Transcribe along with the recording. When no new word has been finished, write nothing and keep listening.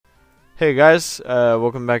Hey guys,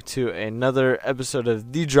 welcome back to another episode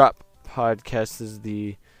of The Drop Podcast. This is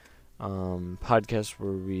the podcast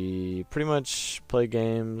where we pretty much play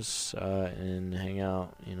games and hang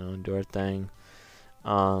out, do our thing.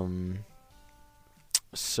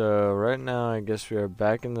 So right now, I guess we are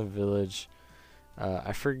back in the village.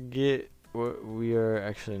 I forget what we are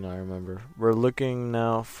actually. No, I remember. We're looking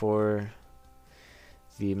now for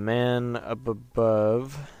the man up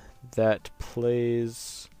above that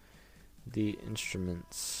plays the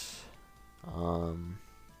instruments.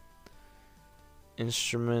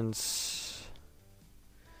 Instruments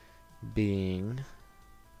being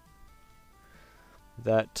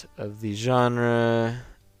that of the genre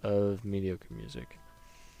of mediocre music.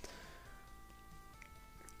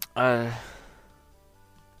 Well,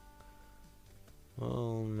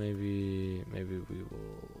 maybe we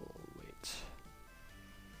will wait.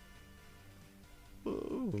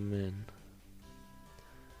 Oh man.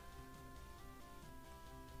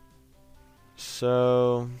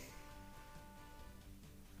 So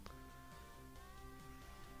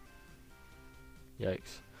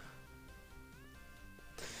yikes.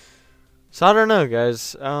 So I don't know,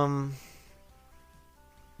 guys.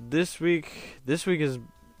 This week has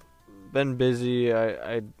been busy.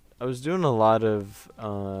 I was doing a lot of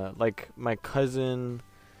like my cousin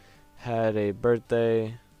had a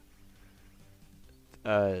birthday.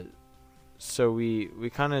 So we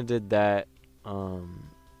kind of did that.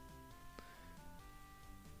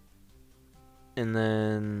 And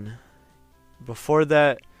then before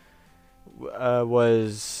that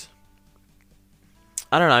was,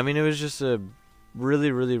 I don't know. I mean, it was just a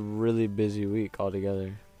really busy week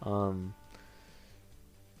altogether. And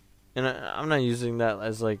I'm not using that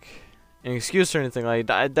as like an excuse or anything. Like,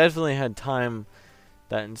 I definitely had time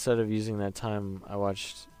that instead of using that time, I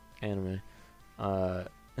watched anime.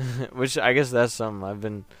 Which I guess that's something. I've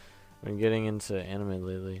been getting into anime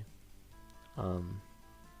lately.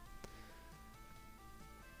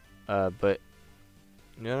 But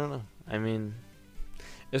I don't know. I mean,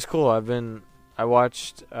 it's cool. I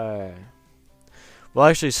watched,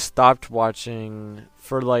 actually stopped watching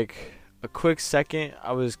for like a quick second.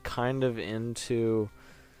 I was kind of into,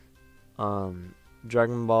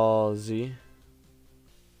 DragonBallZ,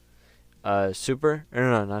 Super. Or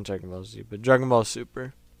no, not DragonBallZ, but Dragon Ball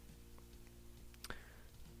Super.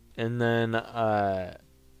 And then I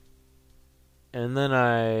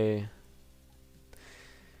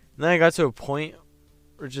got to a point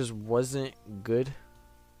where it just wasn't good,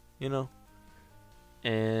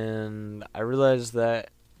 and I realized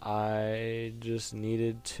that I just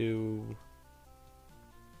needed to,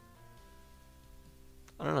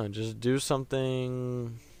 I don't know, just do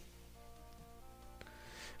something.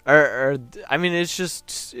 Or I mean,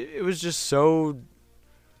 it was just so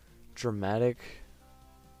dramatic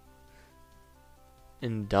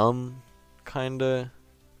and dumb, kinda,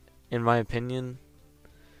 in my opinion.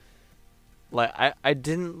 Like I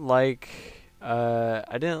didn't like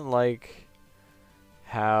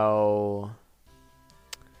how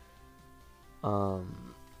I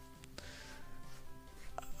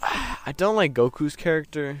don't like Goku's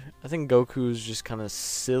character. I think Goku's just kind of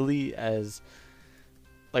silly as,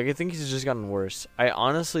 like, I think he's just gotten worse. I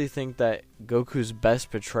honestly think that Goku's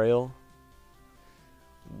best portrayal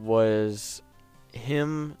was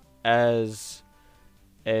him as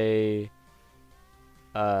a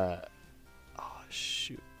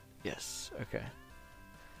shoot. Yes. Okay.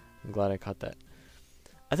 I'm glad I caught that.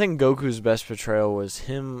 I think Goku's best portrayal was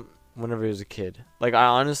him whenever he was a kid. Like, I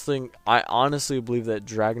honestly believe that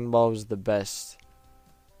Dragon Ball was the best.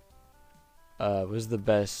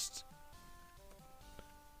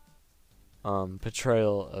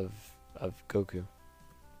 Portrayal of Goku.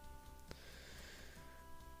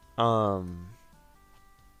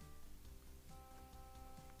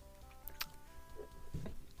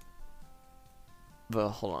 But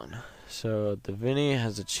hold on. So the Vinny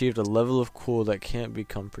has achieved a level of cool that can't be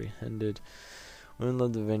comprehended. Women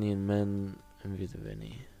love the Vinny and men envy the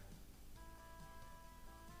Vinny.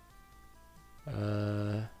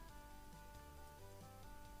 I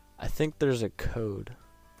think there's a code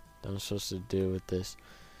that I'm supposed to do with this.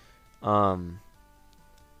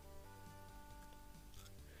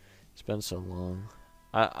 It's been so long.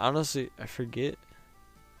 I forget.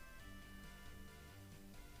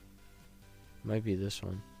 Might be this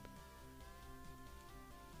one.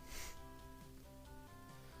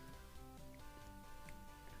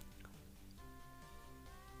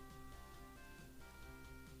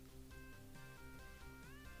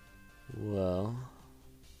 Well,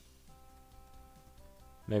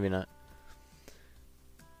 maybe not.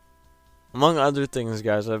 among other things,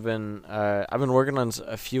 guys, I've been working on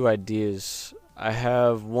a few ideas. I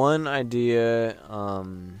have one idea.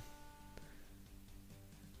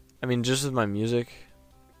 Just with my music,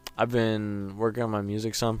 I've been working on my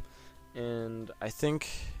music some, and I think,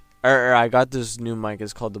 or I got this new mic.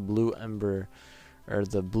 It's called the Blue Ember, or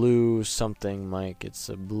the Blue something mic. It's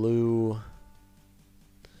a blue.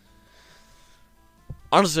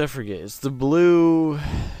 Honestly, I forget. It's the blue.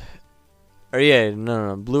 Or yeah,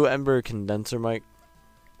 no, Blue Ember condenser mic.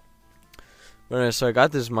 But anyway, so I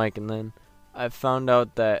got this mic, and then I found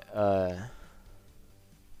out that I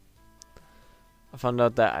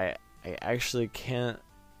actually can't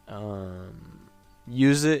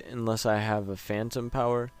use it unless I have a phantom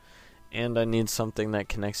power, and I need something that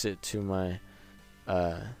connects it to my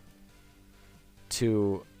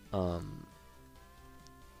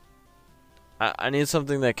I need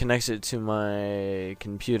something that connects it to my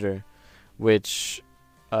computer, which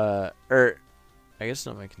I guess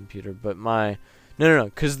not my computer, but my no,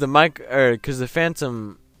 because the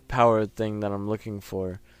phantom power thing that I'm looking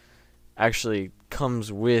for actually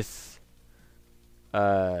comes with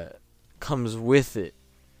it, comes with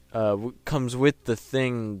the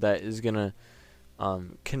thing that is gonna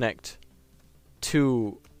connect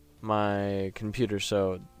to my computer.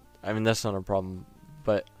 So that's not a problem,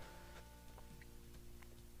 but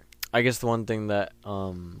I guess the one thing that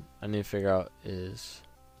I need to figure out is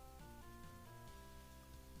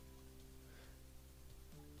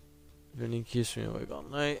Vinny keeps me awake all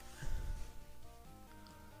night.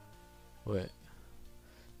 Wait.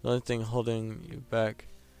 The only thing holding you back,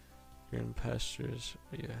 you're in pastures.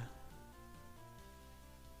 Yeah.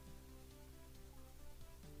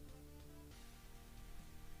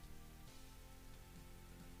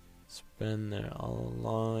 It's been there all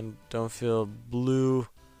along. Don't feel blue.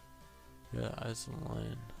 Yeah, eyes of the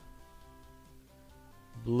lion.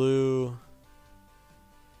 Blue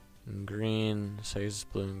and green. So I guess it's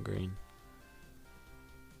blue and green.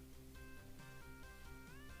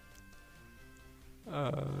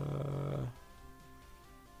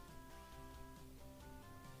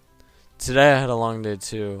 Today I had a long day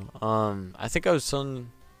too. I think I was talking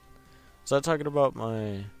about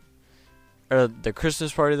the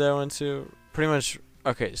Christmas party that I went to? Pretty much.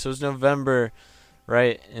 Okay, so it's November,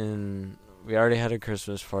 right? And we already had a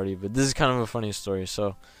Christmas party, but this is kind of a funny story.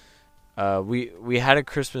 So, we had a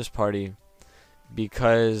Christmas party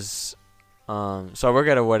because, so I work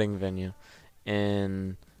at a wedding venue,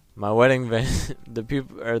 and my wedding venue,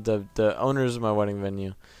 the owners of my wedding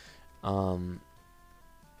venue,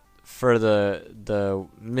 for the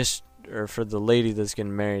lady that's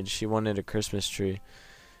getting married, she wanted a Christmas tree,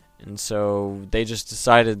 and so they just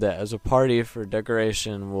decided that as a party for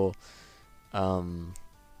decoration, we'll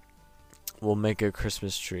make a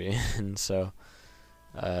Christmas tree, and so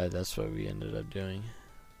that's what we ended up doing.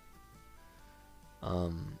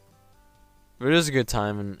 But it was a good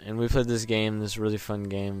time, and we played this really fun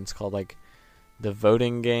game. It's called like the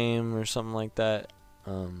voting game or something like that.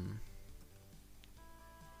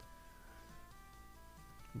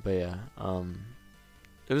 But yeah,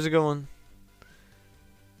 it was a good one.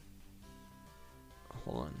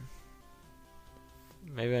 Hold on.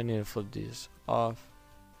 Maybe I need to flip these off.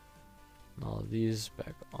 And all of these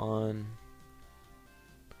back on.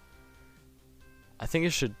 I think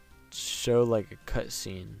it should show like a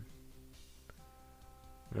cutscene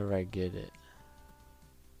whenever I get it.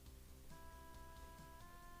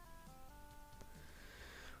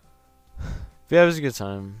 But yeah, it was a good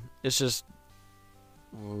time. It's just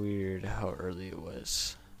weird how early it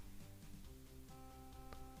was.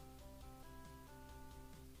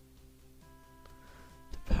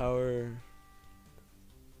 The power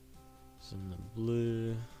is in the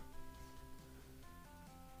blue.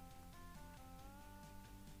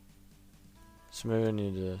 So maybe I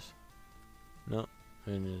need this. No,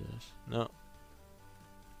 I need this. No.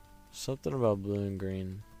 Something about blue and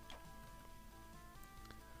green.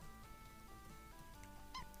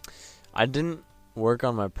 I didn't work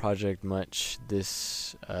on my project much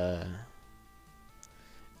this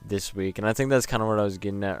week, and I think that's kind of what I was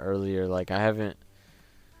getting at earlier. Like I haven't,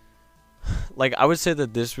 like I would say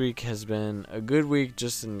that this week has been a good week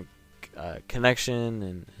just in connection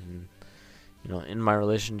and in my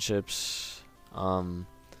relationships. But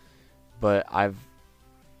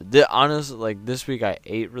honestly, like this week I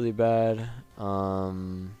ate really bad. I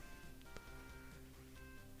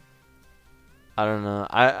don't know.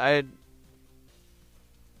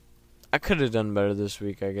 I could have done better this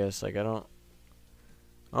week, I guess. Like I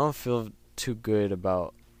don't feel too good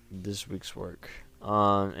about this week's work.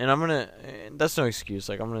 And that's no excuse.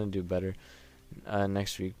 Like I'm gonna do better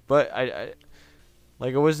next week. But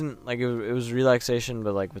Like, it wasn't, like, it was relaxation,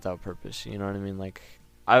 but, like, without purpose, you know what I mean? Like,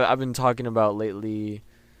 I've been talking about lately,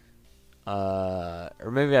 or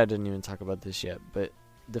maybe I didn't even talk about this yet, but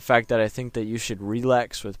the fact that I think that you should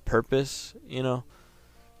relax with purpose, you know?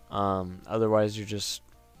 Otherwise you're just,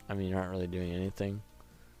 I mean, you're not really doing anything.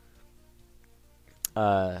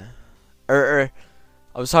 Or I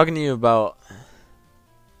was talking to you about,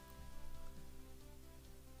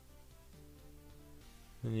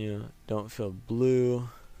 when you don't feel blue,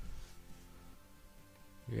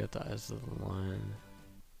 you got the eyes of the lion.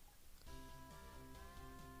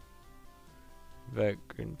 Back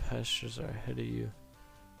green pastures are ahead of you.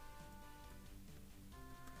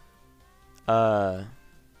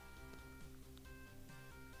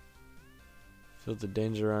 Feel the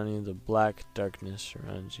danger around you, the black darkness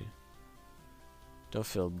surrounds you. Don't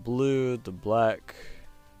feel blue, the black,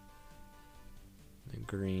 the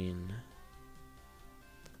green.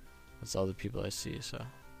 That's all the people I see, so.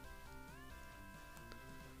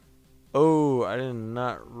 Oh, I did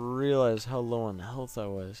not realize how low on health I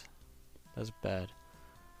was. That's bad.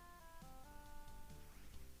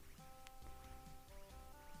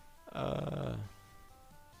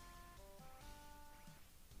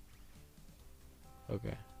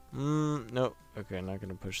 Okay. Nope. Okay, not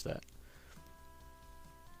gonna push that.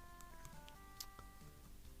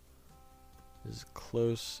 This is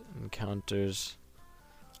close encounters.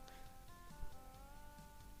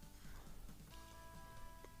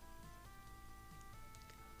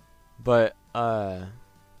 But, okay.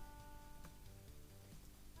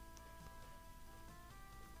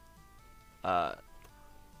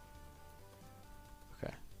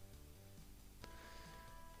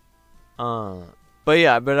 But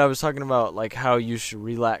yeah, but I was talking about, like, how you should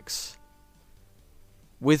relax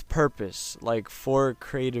with purpose, like, for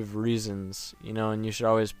creative reasons, you know, and you should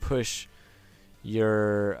always push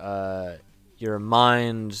your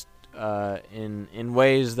mind, in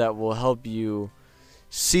ways that will help you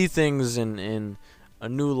see things in a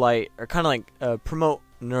new light, or kind of like promote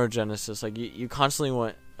neurogenesis. Like, you constantly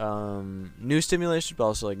want new stimulation, but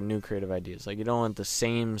also like new creative ideas. Like, you don't want the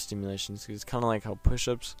same stimulations, because it's kind of like how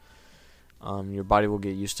push-ups, your body will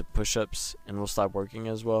get used to push-ups and will stop working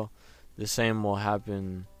as well. The same will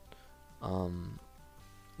happen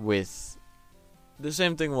with the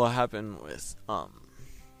same thing will happen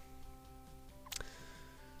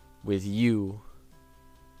with you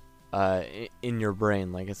in your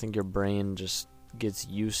brain. Like, I think your brain just gets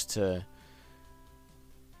used to,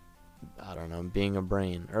 I don't know, being a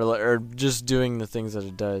brain, or just doing the things that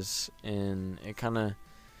it does, and it kind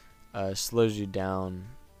of slows you down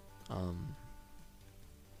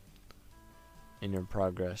in your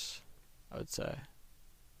progress, I would say.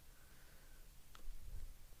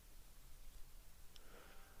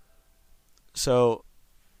 So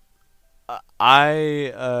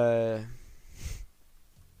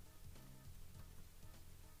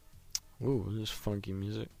ooh, this funky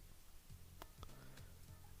music.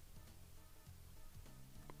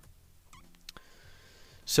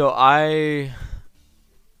 So I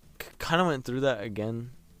kind of went through that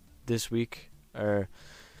again this week, or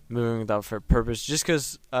moving without purpose, just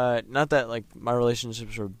because, not that, like, my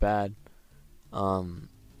relationships were bad.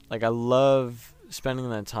 Like, I love spending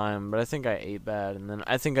that time, but I think I ate bad, and then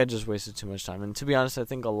I think I just wasted too much time. And to be honest, I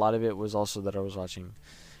think a lot of it was also that I was watching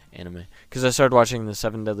anime, because I started watching the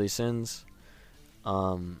 7 Deadly Sins,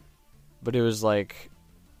 but it was like,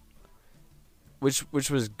 which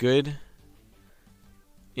was good,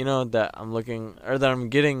 you know, that I'm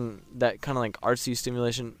getting that kind of like artsy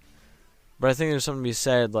stimulation. But I think there's something to be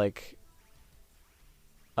said, like,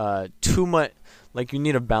 too much, like, you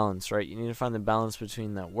need a balance, right? You need to find the balance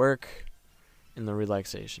between that work and the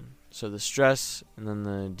relaxation. So the stress and then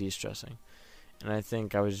the de-stressing. And I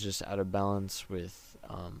think I was just out of balance with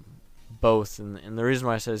both. And the reason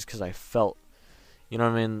why I said is because I felt, you know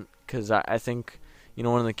what I mean? Because I think, you know,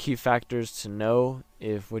 one of the key factors to know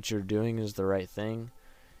if what you're doing is the right thing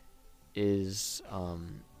is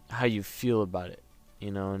how you feel about it. You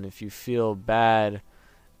know, and if you feel bad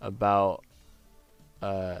about,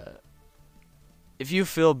 if you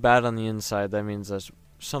feel bad on the inside, that means that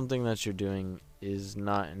something that you're doing is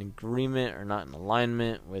not in agreement or not in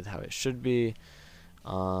alignment with how it should be,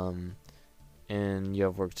 and you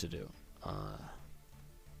have work to do.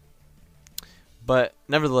 But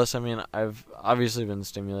nevertheless, I mean, I've obviously been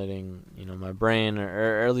stimulating, you know, my brain,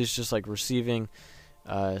 or at least just like receiving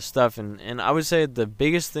stuff, and I would say the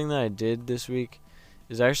biggest thing that I did this week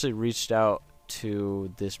is I actually reached out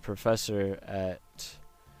to this professor at,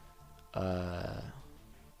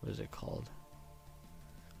 what is it called?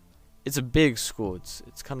 It's a big school. It's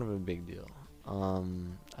kind of a big deal.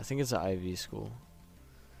 I think it's an IV school.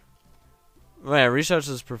 I reached out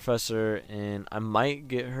to this professor, and I might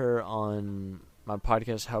get her on my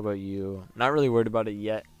podcast. How about you? Not really worried about it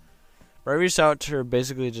yet. But I reached out to her,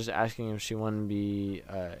 basically just asking if she wanted to be,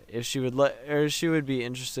 if she would be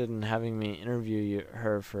interested in having me interview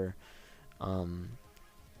her for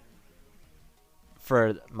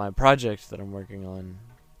my project that I'm working on.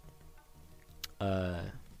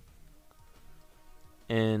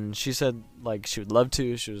 And she said like she would love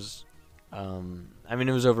to. She was, I mean,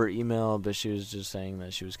 it was over email, but she was just saying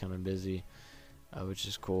that she was kind of busy, which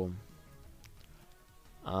is cool.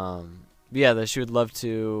 Yeah, that she would love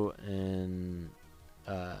to, and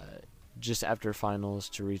just after finals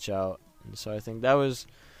to reach out. And so I think that was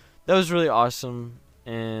really awesome,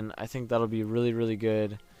 and I think that'll be really, really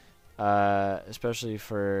good, especially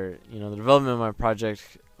for the development of my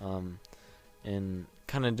project, and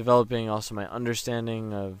kind of developing also my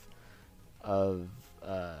understanding of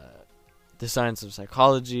the science of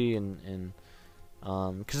psychology, and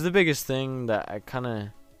because the biggest thing that I kind of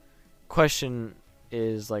question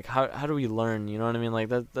is like how do we learn, you know what I mean? Like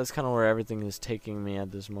that's kind of where everything is taking me at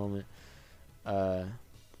this moment. How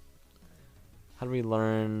do we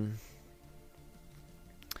learn?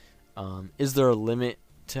 Is there a limit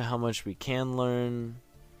to how much we can learn?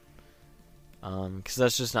 Because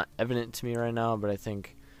that's just not evident to me right now, but I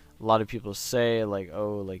think a lot of people say like,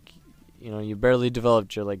 oh, like, you barely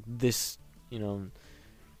developed, you're like this,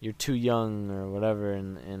 you're too young or whatever,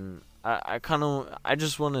 and I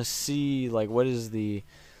just want to see like what does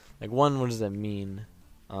that mean,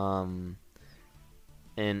 and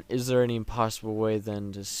is there any possible way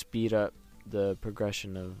then to speed up the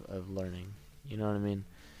progression of learning, you know what I mean?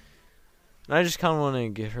 And I just kind of want to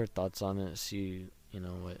get her thoughts on it, see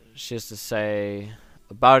what she has to say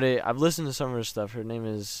about it. I've listened to some of her stuff. Her name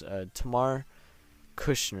is Tamar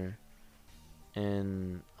Kushner,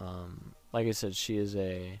 and like I said, she is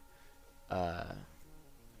a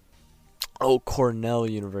Cornell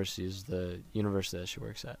University is the university that she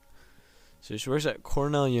works at. So she works at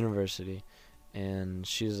Cornell University, and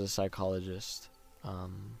she's a psychologist.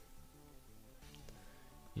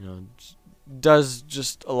 Does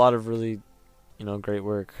just a lot of really, great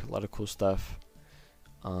work, a lot of cool stuff.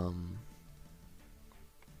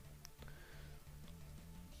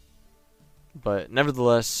 But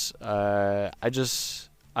nevertheless, I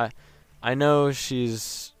know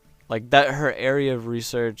she's like that. Her area of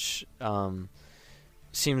research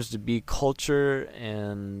seems to be culture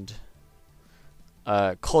and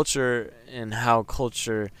how culture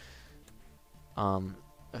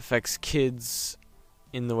affects kids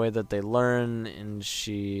in the way that they learn, and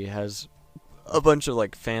she has a bunch of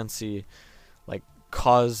like fancy like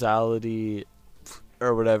causality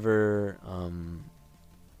or whatever,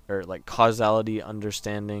 or like causality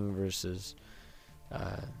understanding versus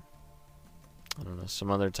I don't know,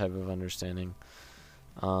 some other type of understanding.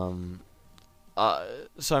 So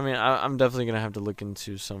I mean, I'm definitely gonna have to look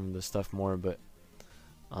into some of this stuff more, but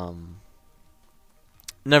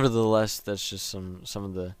nevertheless, that's just some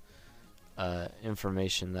of the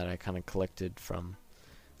information that I kind of collected from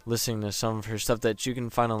listening to some of her stuff that you can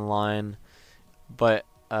find online. But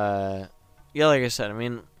yeah, like I said, I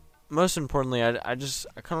mean, most importantly, I kind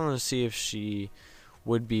of want to see if she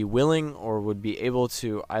would be willing or would be able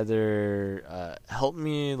to either help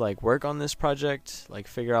me like work on this project, like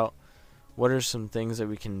figure out what are some things that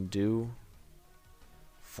we can do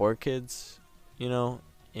for kids,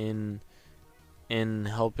 in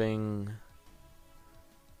helping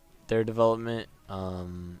their development,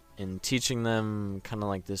 in teaching them kind of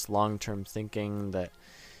like this long-term thinking that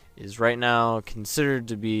is right now considered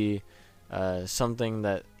to be something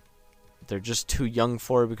that they're just too young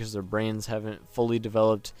for because their brains haven't fully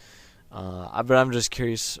developed. But I'm just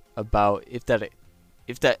curious about if that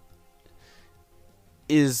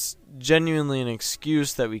is genuinely an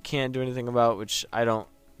excuse that we can't do anything about, which I don't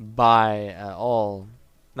buy at all.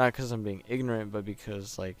 Not because I'm being ignorant, but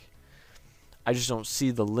because like I just don't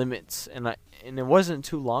see the limits. And it wasn't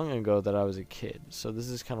too long ago that I was a kid, so this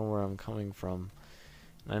is kind of where I'm coming from.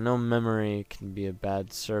 And I know memory can be a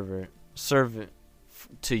bad servant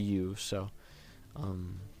to you, so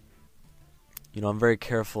I'm very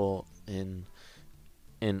careful in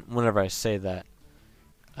whenever I say that,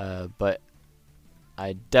 but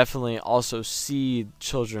I definitely also see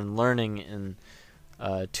children learning, and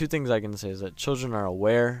two things I can say is that children are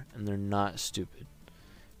aware and they're not stupid.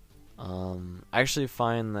 I actually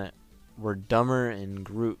find that we're dumber in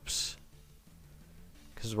groups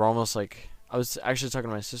because we're almost like, I was actually talking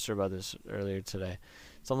to my sister about this earlier today.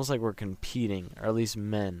 It's almost like we're competing, or at least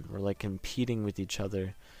men. We're like competing with each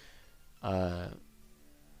other in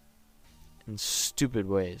stupid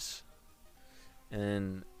ways.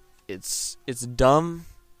 And it's dumb,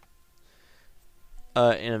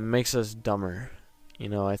 and it makes us dumber.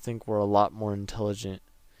 I think we're a lot more intelligent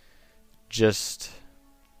just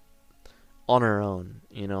on our own,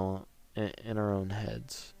 in our own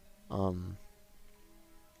heads.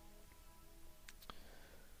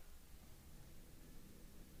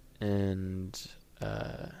 And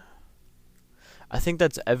I think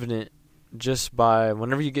that's evident just by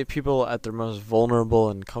whenever you get people at their most vulnerable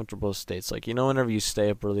and comfortable states. Like, whenever you stay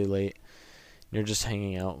up really late, and you're just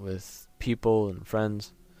hanging out with people and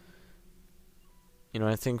friends.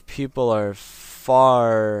 I think people are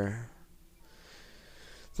far...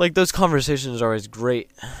 Like, those conversations are always great.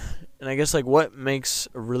 And I guess, what makes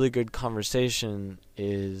a really good conversation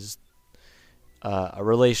is a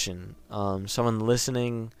relation. Someone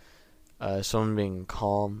listening, someone being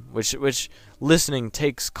calm. Which listening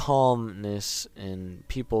takes calmness and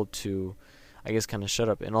people to, I guess, kind of shut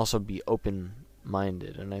up and also be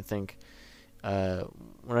open-minded. And I think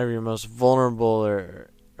whenever you're most vulnerable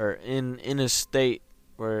or in a state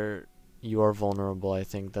where you are vulnerable, I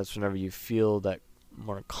think that's whenever you feel that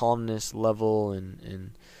more calmness level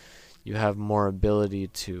and you have more ability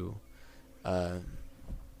to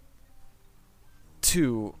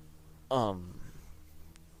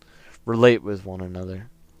relate with one another.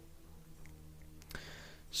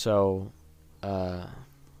 So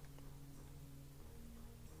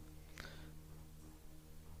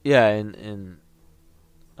yeah, and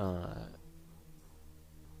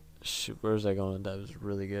shoot, where was I going with that? It was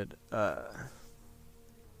really good. Well,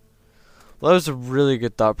 that was a really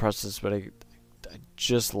good thought process, but I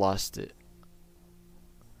just lost it.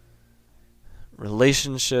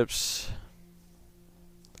 Relationships.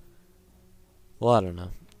 Well, I don't know.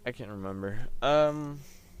 I can't remember. But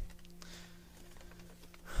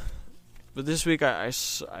this week I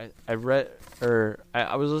read,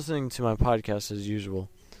 I was listening to my podcast as usual,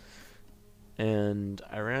 and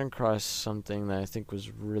I ran across something that I think was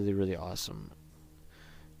really, really awesome.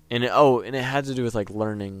 And it had to do with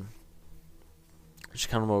learning, which is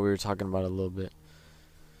kind of what we were talking about a little bit.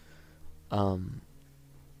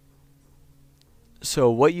 So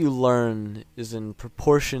what you learn is in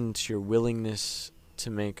proportion to your willingness to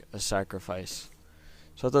make a sacrifice.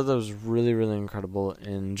 So I thought that was really, really incredible.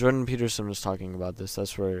 And Jordan Peterson was talking about this.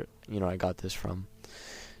 That's where, I got this from.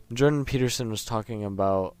 Jordan Peterson was talking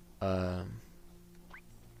about,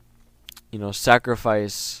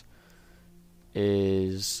 sacrifice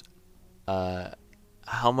is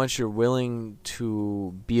how much you're willing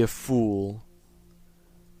to be a fool,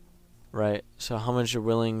 right? So how much you're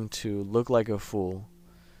willing to look like a fool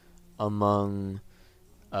among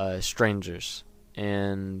strangers.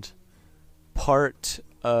 And part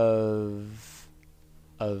of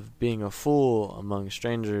being a fool among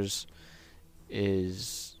strangers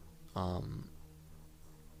is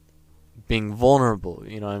being vulnerable.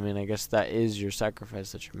 I guess that is your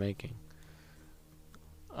sacrifice that you're making.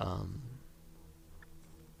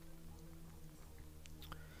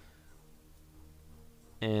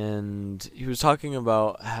 And he was talking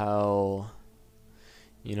about how,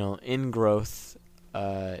 in growth,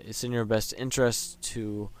 it's in your best interest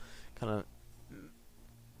to kind of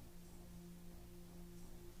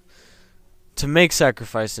to make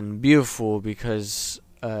sacrifice and be a fool, because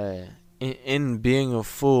in being a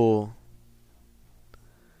fool,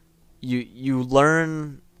 you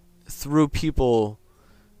learn through people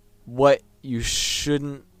what you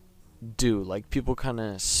shouldn't do. Like, people kind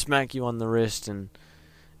of smack you on the wrist and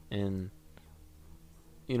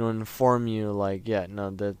inform you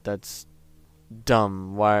that's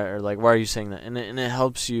dumb. Why are you saying that? And it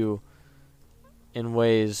helps you in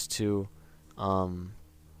ways to I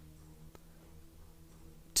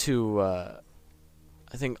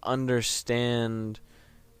think understand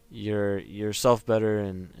yourself better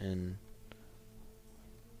and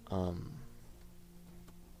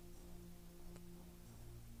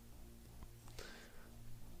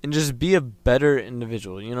just be a better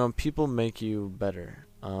individual. People make you better.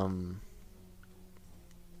 I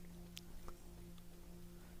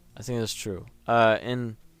think that's true.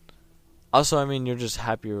 And also, you're just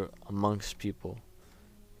happier amongst people.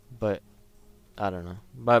 But I don't know.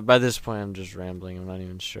 By this point, I'm just rambling. I'm not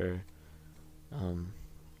even sure. I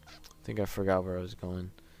think I forgot where I was going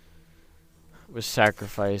with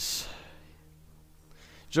sacrifice.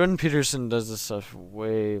 Jordan Peterson does this stuff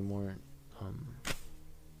way more.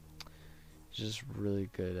 He's just really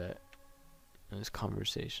good at his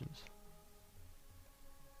conversations.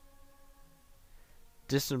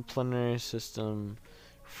 Disciplinary system,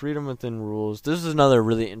 freedom within rules. This is another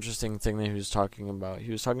really interesting thing that he was talking about.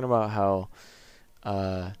 He was talking about how,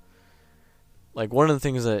 one of the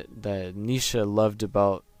things that Nietzsche loved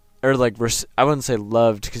about or like I wouldn't say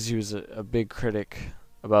loved, because he was a big critic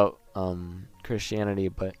about Christianity,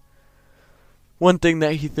 but one thing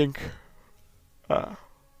that he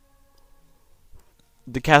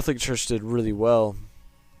the Catholic Church did really well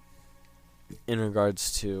in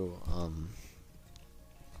regards to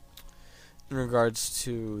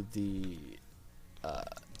the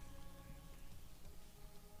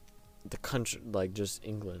country, like just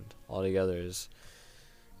England altogether,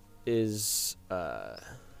 is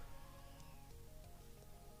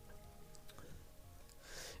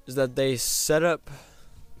that they set up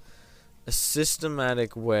a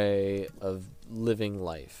systematic way of living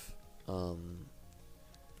life,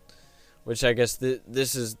 which I guess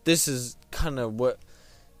this is kind of what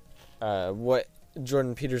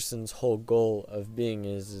Jordan Peterson's whole goal of being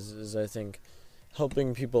is I think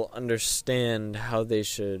helping people understand how they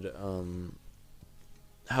should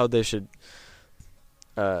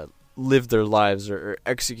live their lives, or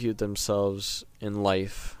execute themselves in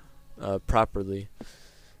life properly.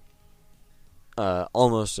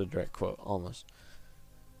 Almost a direct quote, almost.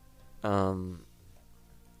 And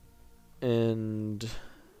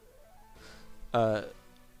so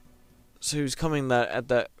he was coming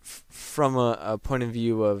from a point of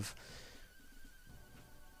view of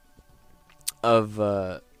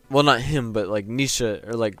well, not him, but like Nietzsche,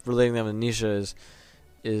 or like relating them to Nietzsche is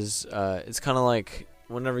it's kind of like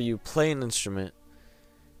whenever you play an instrument,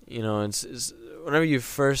 it's whenever you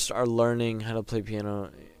first are learning how to play piano,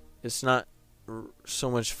 it's not so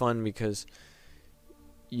much fun because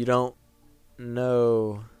you don't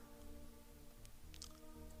know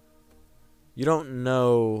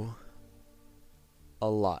a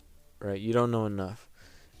lot, right? You don't know enough.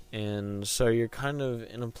 And so you're kind of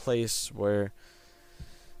in a place where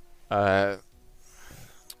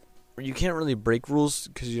you can't really break rules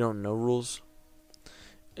because you don't know rules.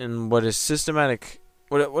 And what a system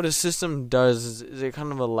does is it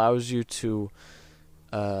kind of allows you to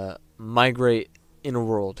migrate in a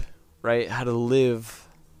world, right? How to live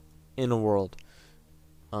in a world.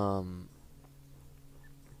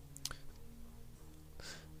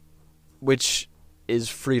 Which is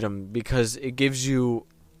freedom, because it gives you,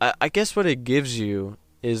 I guess what it gives you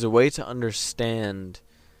is a way to understand,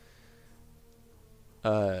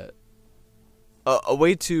 a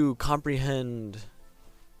way to comprehend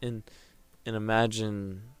and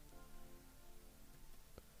imagine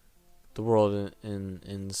the world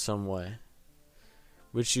in some way,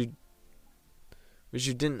 which you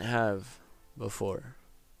didn't have before,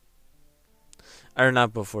 or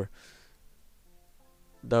not before.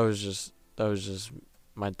 That was just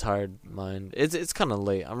my tired mind. It's kind of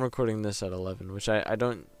late. I'm recording this at 11, which I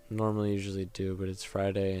don't normally usually do, but it's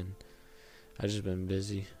Friday and I've just been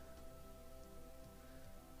busy.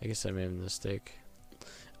 I guess I made a mistake.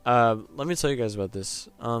 Let me tell you guys about this.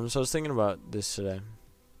 So I was thinking about this today.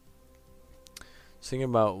 I was thinking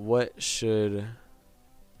about what should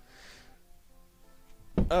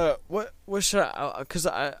I, because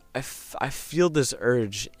I feel this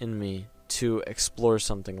urge in me to explore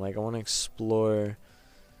something. Like, I want to explore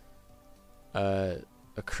a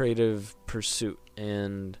creative pursuit,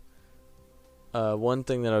 and one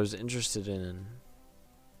thing that I was interested in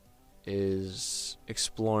is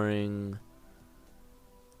exploring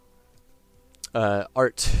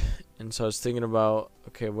art. And so I was thinking about,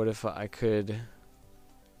 okay, what if I could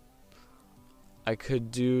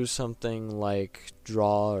do something like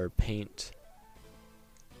draw or paint,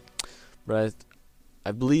 but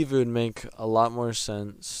I believe it would make a lot more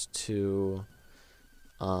sense to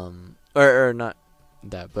or not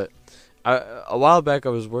that, but a while back I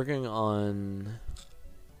was working on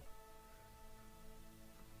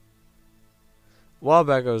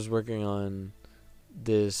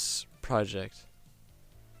this project.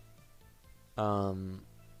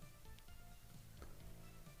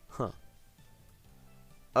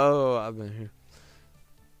 Oh, I've been here.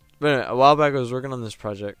 But anyway, a while back I was working on this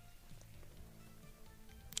project.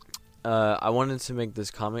 I wanted to make this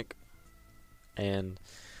comic, and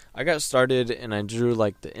I got started and I drew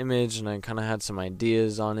like the image and I kind of had some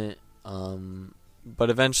ideas on it. But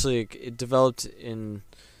eventually it developed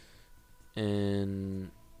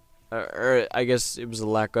or I guess it was a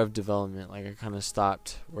lack of development. Like, I kind of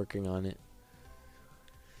stopped working on it.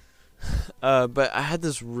 But I had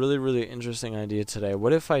this really, really interesting idea today.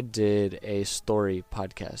 What if I did a story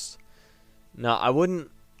podcast? Now, I would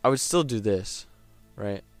still do this,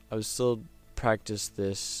 right? I would still practice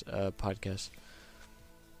this podcast.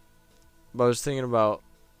 But I was thinking about,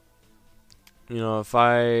 if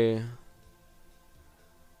I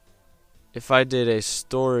did a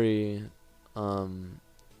story,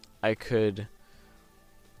 I could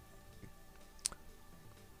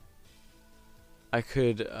I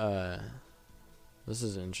could, this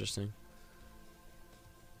is interesting.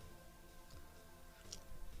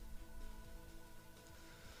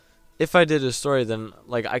 If I did a story, then,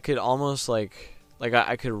 like, I could almost, like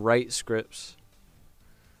I could write scripts,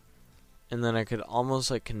 and then I could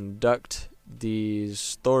almost, like, conduct these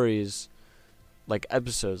stories, like,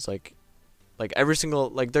 episodes, like every single,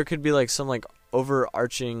 like, there could be, like, some, like,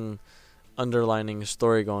 overarching, underlining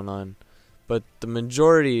story going on, but the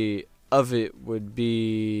majority of it would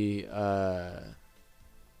be, or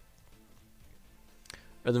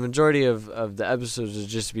the majority of the episodes would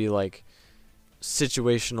just be, like,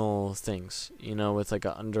 situational things, with, like,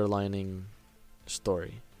 an underlining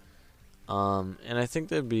story. And I think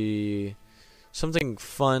that'd be something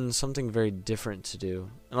fun, something very different to do,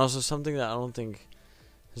 and also something that I don't think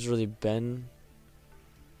has really been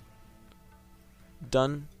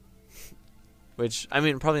done. Which, I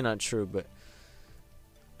mean, probably not true, but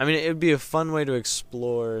I mean, it would be a fun way to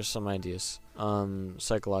explore some ideas,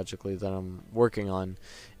 psychologically, that I'm working on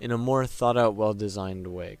in a more thought out, well designed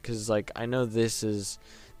way. Cause, like, I know this is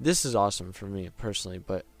awesome for me personally,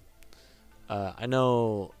 but I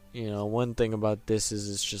know, one thing about this is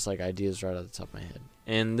it's just, like, ideas right at the top of my head,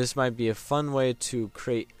 and this might be a fun way to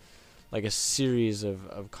create, like, a series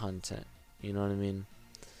of content. You know what I mean?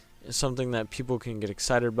 It's something that people can get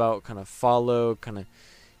excited about, kind of follow, kind of,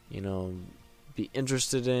 be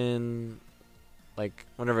interested in, like,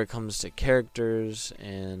 whenever it comes to characters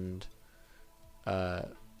and, I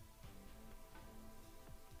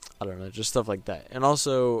don't know, just stuff like that. And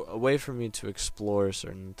also a way for me to explore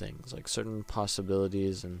certain things, like certain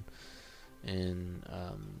possibilities and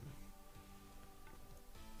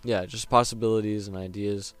yeah, just possibilities and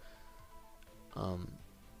ideas,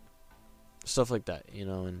 stuff like that,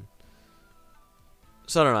 and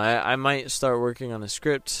so I don't know, I might start working on a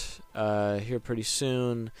script here pretty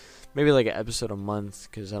soon, maybe like an episode a month,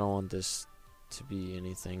 because I don't want this to be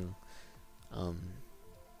anything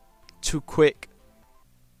too quick.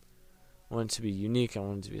 I want it to be unique, I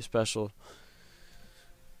want it to be special.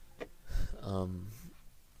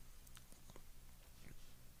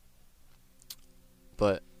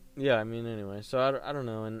 But yeah, I mean, anyway, so I don't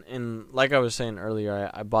know, and like I was saying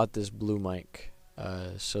earlier, I bought this blue mic,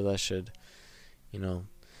 so that should,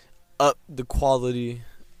 up the quality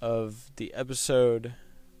of the episode.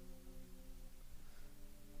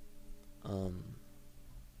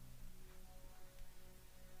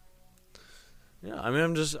 Yeah, I mean,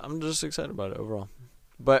 I'm just excited about it overall.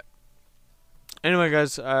 But anyway,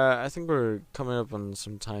 guys, I think we're coming up on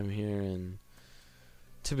some time here, and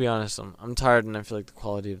to be honest, I'm tired, and I feel like the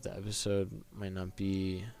quality of the episode might not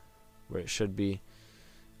be where it should be.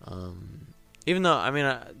 Even though, I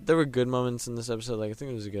mean, there were good moments in this episode. Like, I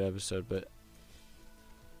think it was a good episode, but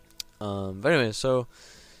anyway, so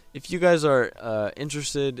if you guys are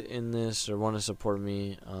interested in this or want to support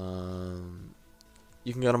me,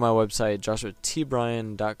 you can go to my website,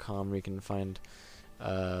 joshuatbryan.com, where you can find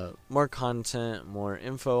more content, more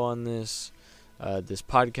info on this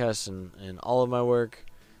podcast, and all of my work.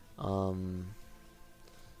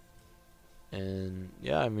 And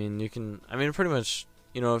yeah, I mean, you can, I mean, pretty much,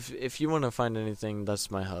 if you want to find anything,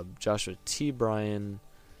 that's my hub, joshuatbryan.com.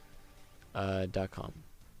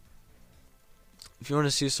 If you want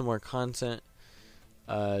to see some more content,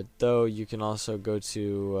 though, you can also go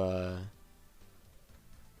to,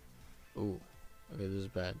 ooh, okay, this is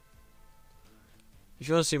bad. If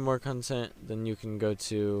you want to see more content, then you can go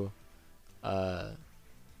to, boom,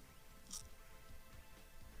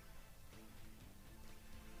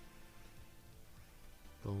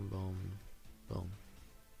 boom, boom.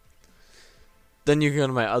 Then you can go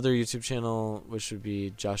to my other YouTube channel, which would be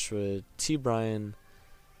Joshua T. Bryan,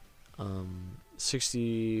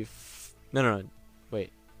 60. No,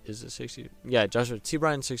 wait, is it 60? Yeah, Joshua T.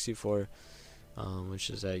 Bryan 64, which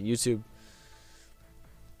is at YouTube.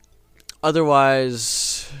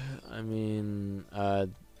 Otherwise, I mean,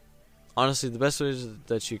 honestly, the best ways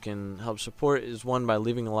that you can help support is, one, by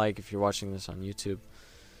leaving a like if you're watching this on YouTube,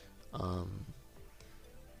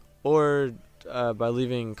 or by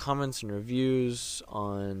leaving comments and reviews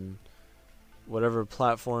on whatever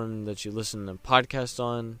platform that you listen to podcasts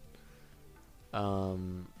on. Oh,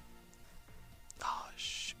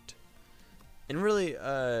 shoot. And really,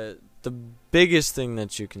 the biggest thing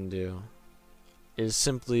that you can do is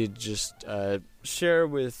simply just share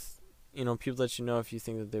with, people that you know, if you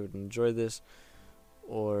think that they would enjoy this,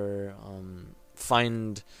 or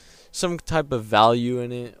find some type of value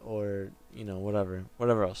in it, or whatever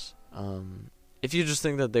else. If you just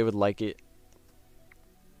think that they would like it,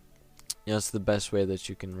 it's the best way that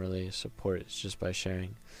you can really support. It's just by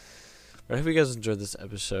sharing But I hope you guys enjoyed this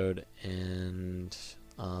episode, and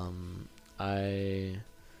I'm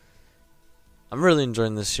really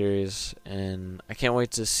enjoying this series, and I can't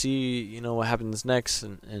wait to see what happens next,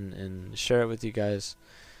 and share it with you guys.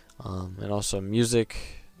 And also music.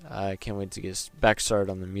 I can't wait to get back started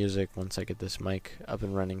on the music once I get this mic up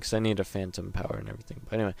and running, because I need a phantom power and everything.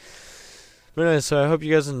 But anyway, so I hope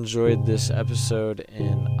you guys enjoyed this episode,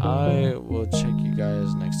 and I will check you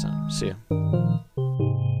guys next time. See ya.